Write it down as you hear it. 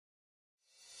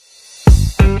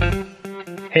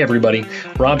Hey everybody,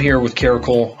 Rob here with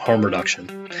Caracole Harm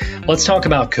Reduction. Let's talk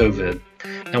about COVID.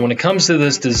 Now when it comes to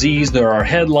this disease, there are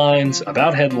headlines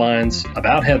about headlines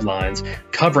about headlines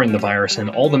covering the virus and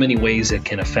all the many ways it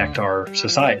can affect our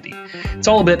society. It's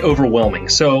all a bit overwhelming,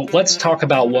 so let's talk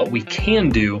about what we can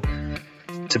do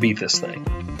to beat this thing.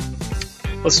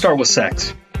 Let's start with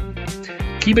sex.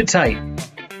 Keep it tight.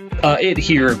 It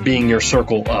here being your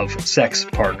circle of sex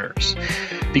partners.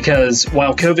 Because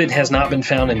while COVID has not been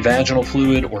found in vaginal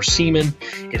fluid or semen,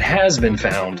 it has been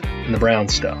found in the brown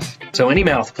stuff. So any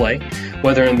mouth play,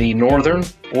 whether in the northern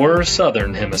or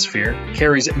southern hemisphere,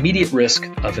 carries immediate risk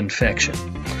of infection.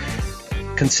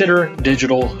 Consider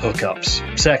digital hookups,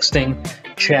 sexting,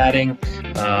 chatting,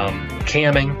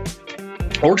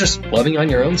 camming, or just loving on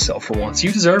your own self for once.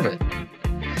 You deserve it.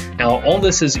 Now, all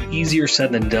this is easier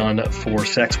said than done for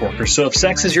sex workers. So if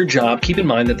sex is your job, keep in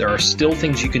mind that there are still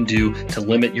things you can do to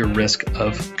limit your risk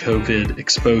of COVID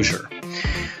exposure.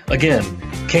 Again,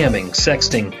 camming,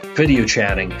 sexting, video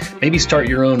chatting, maybe start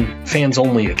your own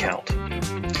fans-only account.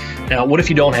 Now, what if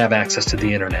you don't have access to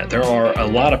the internet? There are a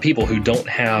lot of people who don't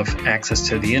have access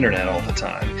to the internet all the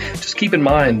time. Just keep in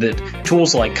mind that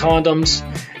tools like condoms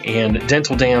and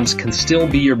dental dams can still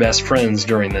be your best friends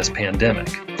during this pandemic.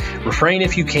 Refrain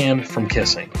if you can from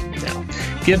kissing. Now,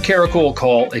 give Caracole a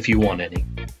call if you want any.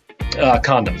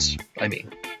 Condoms, I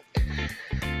mean.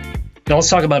 Now let's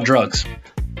talk about drugs.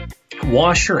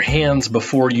 Wash your hands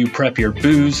before you prep your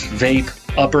booze, vape,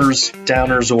 uppers,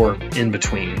 downers, or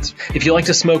in-betweens. If you like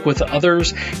to smoke with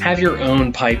others, have your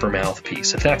own pipe or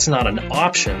mouthpiece. If that's not an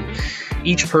option,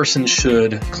 each person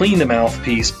should clean the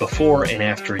mouthpiece before and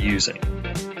after using.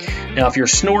 Now, if you're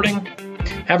snorting,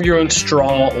 have your own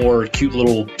straw or cute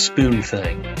little spoon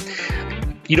thing.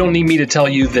 You don't need me to tell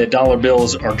you that dollar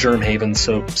bills are germ havens,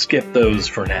 so skip those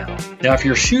for now. Now, if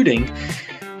you're shooting,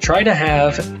 try to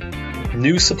have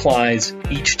new supplies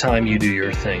each time you do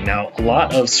your thing. Now, a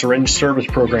lot of syringe service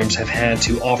programs have had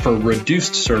to offer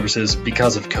reduced services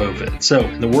because of COVID. So,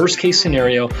 in the worst case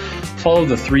scenario, follow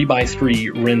the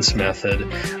 3x3 rinse method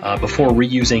before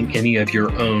reusing any of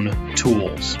your own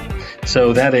tools.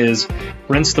 So that is,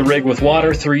 rinse the rig with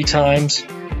water 3 times,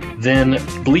 then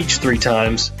bleach 3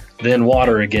 times, then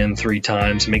water again 3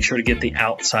 times. Make sure to get the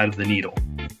outside of the needle.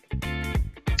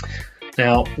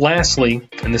 Now, lastly,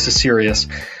 and this is serious,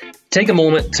 take a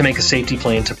moment to make a safety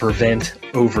plan to prevent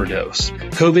overdose.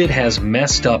 COVID has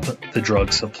messed up the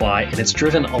drug supply and it's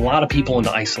driven a lot of people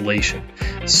into isolation.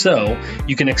 So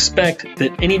you can expect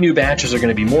that any new batches are going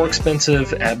to be more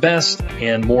expensive at best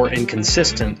and more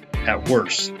inconsistent at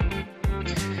worst.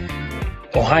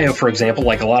 Ohio, for example,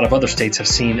 like a lot of other states, have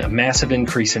seen a massive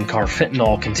increase in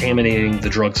carfentanil contaminating the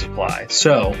drug supply.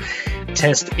 So,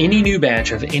 test any new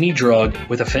batch of any drug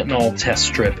with a fentanyl test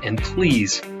strip, and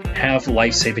please have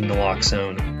life-saving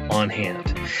naloxone on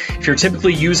hand. If you're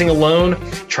typically using alone,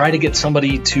 try to get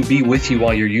somebody to be with you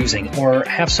while you're using, or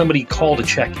have somebody call to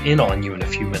check in on you in a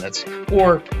few minutes,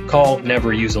 or call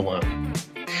Never Use Alone.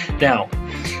 Now,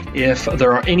 if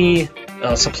there are any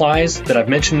supplies that I've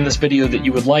mentioned in this video that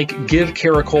you would like, give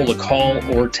Caracole a call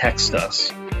or text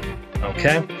us.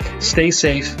 Okay? Stay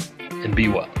safe and be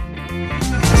well.